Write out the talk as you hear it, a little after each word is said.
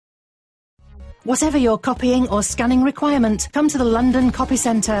Whatever your copying or scanning requirement, come to the London Copy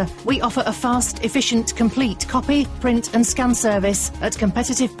Centre. We offer a fast, efficient, complete copy, print and scan service at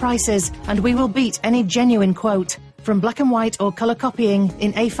competitive prices, and we will beat any genuine quote. From black and white or colour copying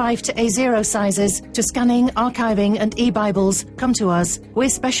in A5 to A0 sizes, to scanning, archiving and e-Bibles, come to us. We're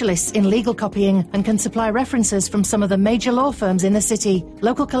specialists in legal copying and can supply references from some of the major law firms in the city.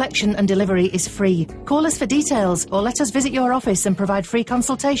 Local collection and delivery is free. Call us for details or let us visit your office and provide free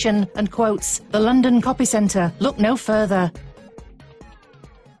consultation and quotes. The London Copy Centre. Look no further.